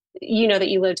you know that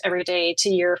you lived every day to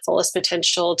your fullest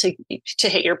potential to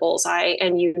hit your bullseye,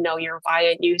 and you know your why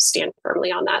and you stand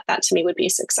firmly on that. That to me would be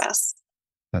success.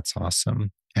 That's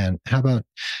awesome. And how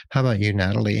about you,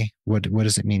 Natalie? What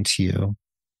does it mean to you?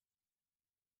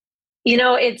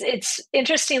 It's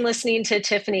interesting listening to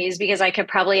Tiffany's because I could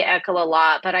probably echo a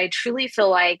lot, but I truly feel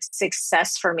like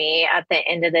success for me at the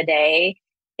end of the day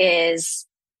is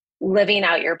living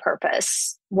out your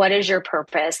purpose. What is your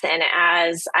purpose? And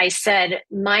as I said,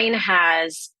 mine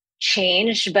has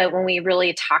changed, but when we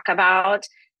really talk about,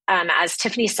 as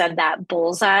Tiffany said, that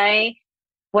bullseye,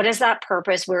 what is that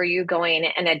purpose? Where are you going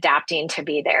and adapting to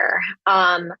be there?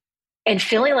 And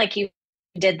feeling like you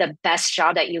did the best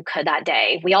job that you could that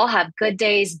day. We all have good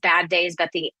days, bad days, but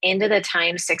at the end of the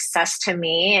time, success to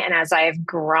me, and as I've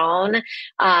grown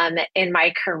in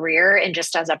my career and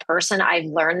just as a person, I've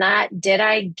learned that, did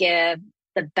I give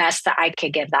the best that I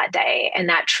could give that day? And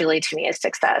that truly to me is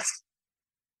success.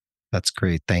 That's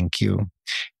great. Thank you.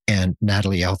 And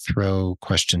Natalie, I'll throw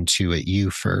question 2 at you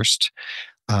first.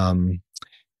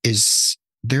 Is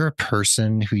there a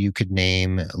person who you could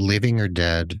name, living or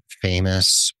dead,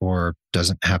 famous, or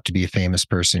doesn't have to be a famous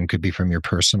person, could be from your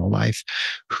personal life,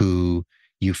 who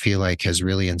you feel like has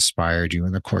really inspired you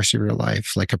in the course of your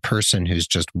life? Like a person who's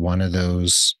just one of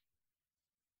those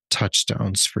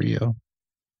touchstones for you?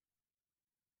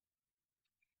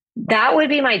 That would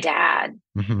be my dad.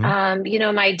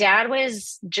 Mm-hmm. My dad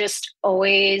was just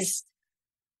always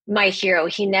my hero.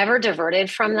 He never diverted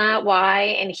from that why,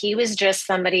 and he was just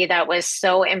somebody that was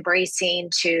so embracing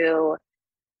to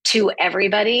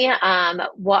everybody.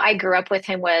 What I grew up with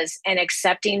him was an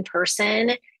accepting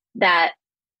person that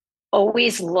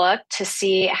always looked to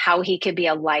see how he could be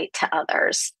a light to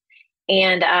others.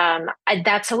 And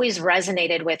that's always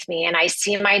resonated with me. And I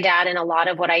see my dad in a lot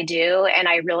of what I do, and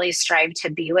I really strive to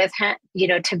be with him,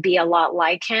 to be a lot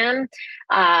like him.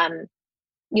 Um,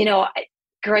 you know,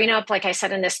 growing up, like I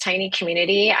said, in this tiny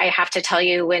community, I have to tell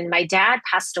you, when my dad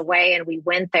passed away and we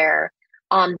went there,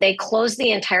 they closed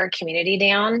the entire community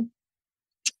down,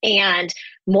 and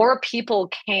more people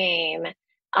came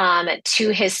to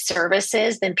his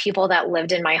services than people that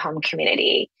lived in my home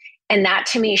community. And that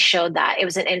to me showed that it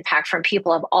was an impact from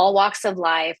people of all walks of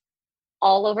life,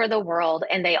 all over the world,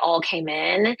 and they all came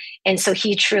in. And so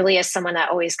he truly is someone that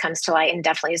always comes to light and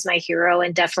definitely is my hero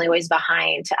and definitely always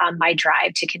behind my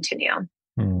drive to continue.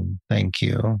 Thank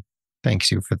you. Thanks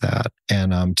you for that.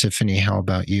 And Tiffany, how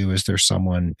about you? Is there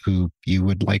someone who you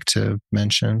would like to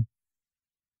mention?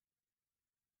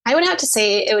 I would have to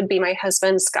say it would be my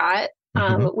husband, Scott.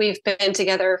 Mm-hmm. We've been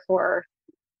together for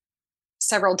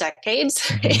several decades,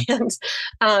 Mm-hmm.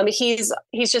 and he's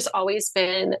just always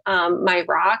been my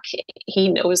rock. He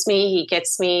knows me, he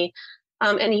gets me,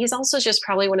 and he's also just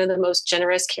probably one of the most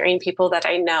generous, caring people that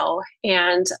I know.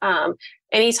 And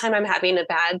anytime I'm having a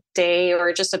bad day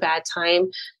or just a bad time,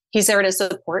 he's there to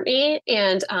support me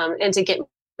and to get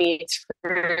me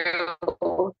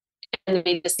through and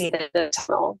maybe to see the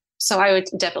tunnel. So I would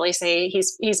definitely say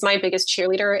he's my biggest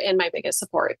cheerleader and my biggest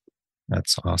support.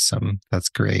 That's awesome. That's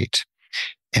great.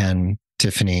 And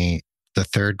Tiffany, the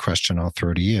third question I'll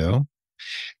throw to you.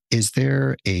 Is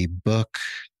there a book,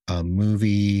 a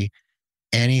movie,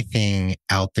 anything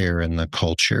out there in the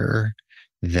culture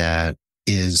that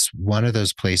is one of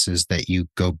those places that you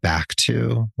go back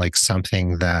to, like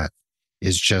something that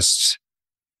is just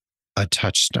a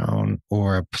touchstone,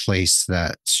 or a place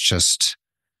that's just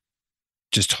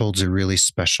holds a really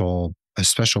special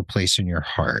place in your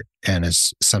heart and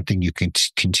is something you can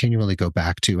continually go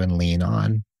back to and lean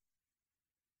on?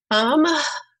 Um,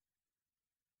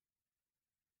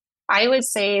 I would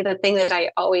say the thing that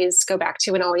I always go back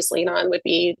to and always lean on would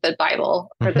be the Bible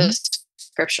or the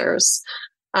scriptures.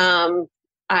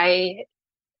 I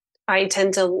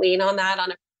tend to lean on that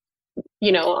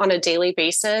on a daily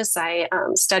basis. I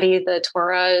study the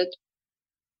Torah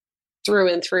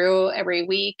through and through every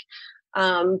week.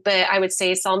 But I would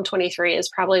say Psalm 23 is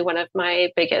probably one of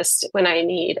my biggest when I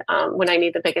need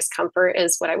the biggest comfort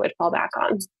is what I would fall back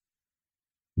on.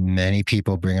 Many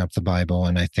people bring up the Bible,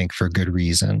 and I think for good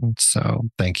reason. So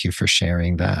thank you for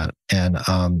sharing that. And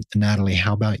Natalie,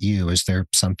 how about you? Is there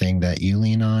something that you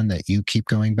lean on that you keep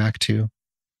going back to?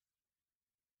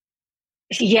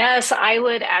 Yes, I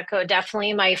would echo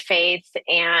definitely my faith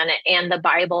and the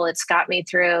Bible. It's got me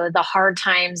through the hard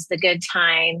times, the good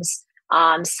times.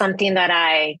 Something that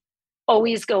I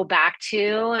always go back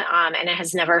to, and it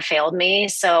has never failed me.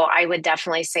 So I would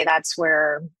definitely say that's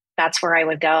where I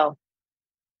would go.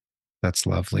 That's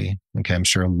lovely. Okay, I'm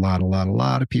sure a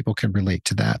lot of people can relate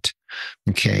to that.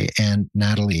 Okay, and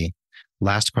Natalie,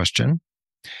 last question.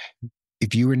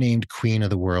 If you were named Queen of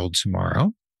the World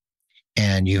tomorrow,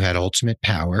 and you had ultimate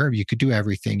power, you could do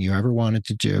everything you ever wanted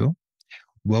to do,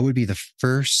 what would be the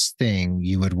first thing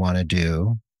you would want to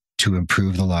do to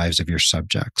improve the lives of your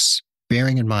subjects?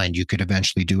 Bearing in mind, you could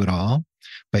eventually do it all,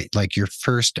 but like your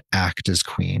first act as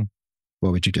queen,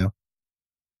 what would you do?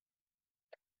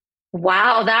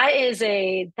 Wow, that is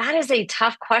a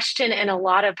tough question and a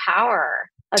lot of power.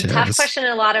 A It tough is. question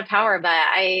and a lot of power, but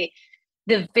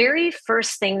the very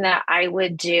first thing that I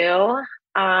would do,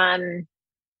 um,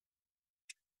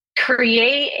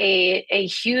 create a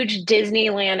huge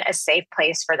Disneyland, a safe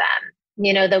place for them.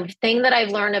 The thing that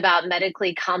I've learned about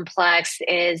medically complex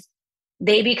is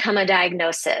they become a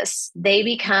diagnosis. They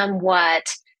become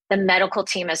what the medical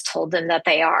team has told them that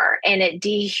they are, and it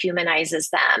dehumanizes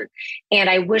them. And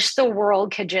I wish the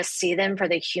world could just see them for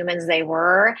the humans they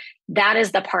were. That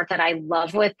is the part that I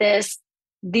love with this.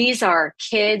 These are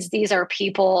kids, these are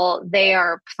people, they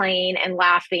are playing and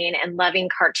laughing and loving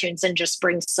cartoons and just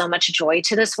bring so much joy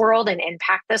to this world and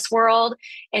impact this world.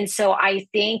 And so I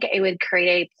think it would create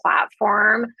a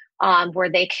platform where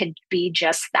they could be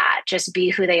just that, just be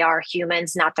who they are,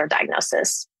 humans, not their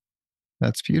diagnosis.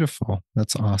 That's beautiful.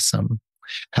 That's awesome.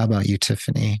 How about you,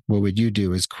 Tiffany? What would you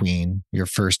do as queen? Your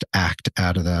first act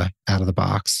out of the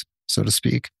box, so to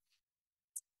speak.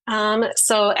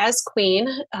 So as queen,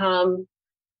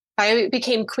 I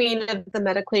became queen of the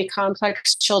medically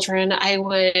complex children, I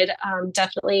would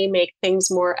definitely make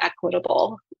things more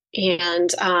equitable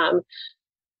and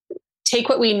take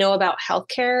what we know about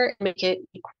healthcare and make it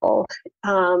equal.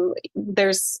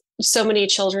 There's so many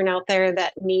children out there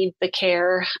that need the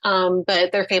care,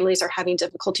 but their families are having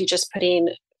difficulty just putting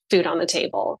food on the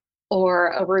table or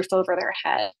a roof over their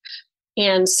head.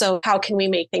 And so how can we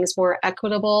make things more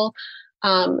equitable?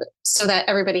 So that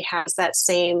everybody has that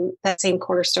same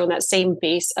cornerstone, that same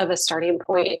base of a starting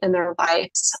point in their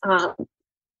lives,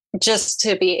 just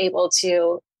to be able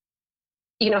to,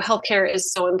 healthcare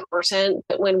is so important,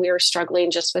 but when we are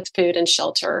struggling just with food and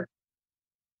shelter,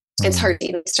 it's hard to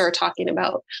even start talking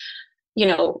about,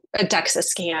 a DEXA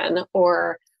scan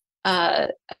or a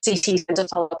CT scan to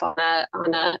follow up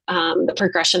on the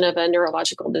progression of a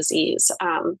neurological disease.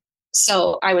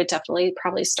 So I would definitely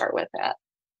probably start with that.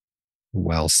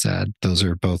 Well said. Those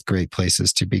are both great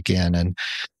places to begin. And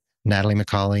Natalie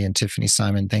McCawley and Tiffany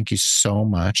Simon, thank you so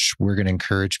much. We're going to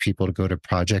encourage people to go to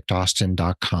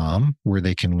projectaustin.com where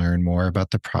they can learn more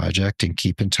about the project and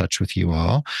keep in touch with you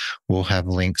all. We'll have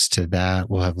links to that.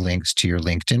 We'll have links to your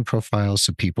LinkedIn profile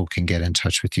so people can get in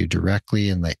touch with you directly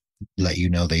and let you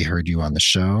know they heard you on the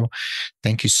show.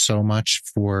 Thank you so much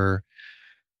for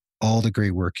all the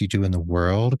great work you do in the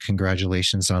world.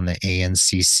 Congratulations on the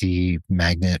ANCC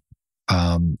Magnet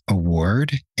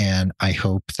Award. And I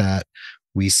hope that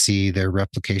we see their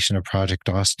replication of Project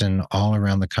Austin all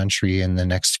around the country in the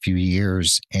next few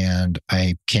years. And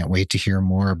I can't wait to hear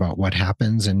more about what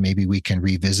happens. And maybe we can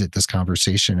revisit this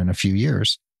conversation in a few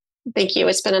years. Thank you.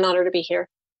 It's been an honor to be here.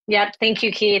 Yep. Thank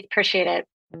you, Keith. Appreciate it.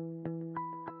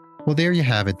 Well, there you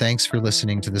have it. Thanks for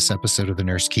listening to this episode of The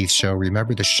Nurse Keith Show.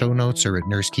 Remember, the show notes are at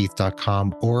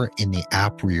nursekeith.com or in the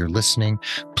app where you're listening.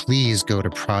 Please go to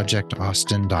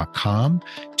projectaustin.com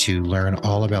to learn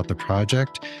all about the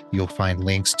project. You'll find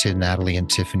links to Natalie and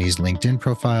Tiffany's LinkedIn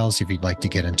profiles. If you'd like to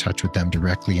get in touch with them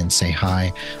directly and say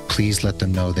hi, please let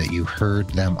them know that you heard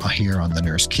them here on The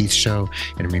Nurse Keith Show.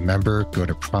 And remember, go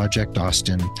to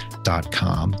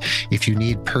projectaustin.com. If you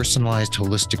need personalized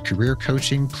holistic career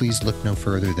coaching, please look no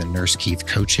further than Nurse Keith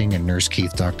Coaching and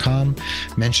nursekeith.com.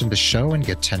 Mention the show and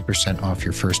get 10% off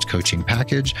your first coaching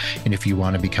package. And if you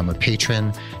want to become a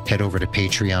patron, head over to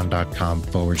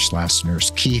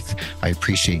patreon.com/Nurse Keith. I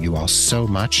appreciate you all so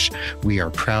much. We are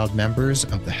proud members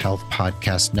of the Health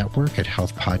Podcast Network at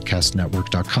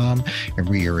healthpodcastnetwork.com. And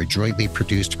we are adroitly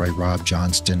produced by Rob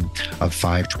Johnston of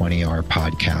 520R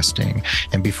Podcasting.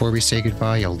 And before we say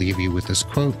goodbye, I'll leave you with this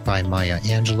quote by Maya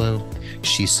Angelou.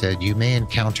 She said, "You may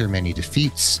encounter many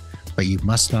defeats, but you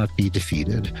must not be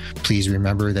defeated. Please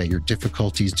remember that your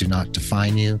difficulties do not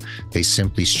define you. They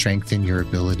simply strengthen your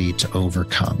ability to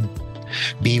overcome."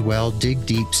 Be well, dig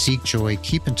deep, seek joy,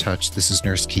 keep in touch. This is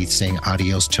Nurse Keith saying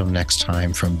adios till next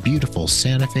time from beautiful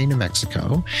Santa Fe, New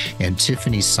Mexico, and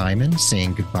Tiffany Simon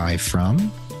saying goodbye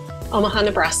from Omaha,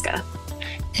 Nebraska.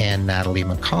 And Natalie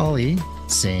McCawley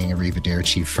saying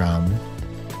arrivederci from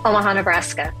Omaha,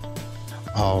 Nebraska.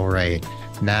 All right.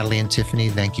 Natalie and Tiffany,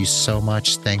 thank you so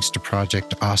much. Thanks to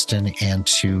Project Austin and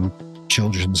to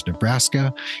Children's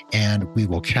Nebraska. And we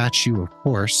will catch you, of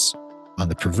course, on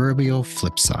the proverbial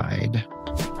flip side.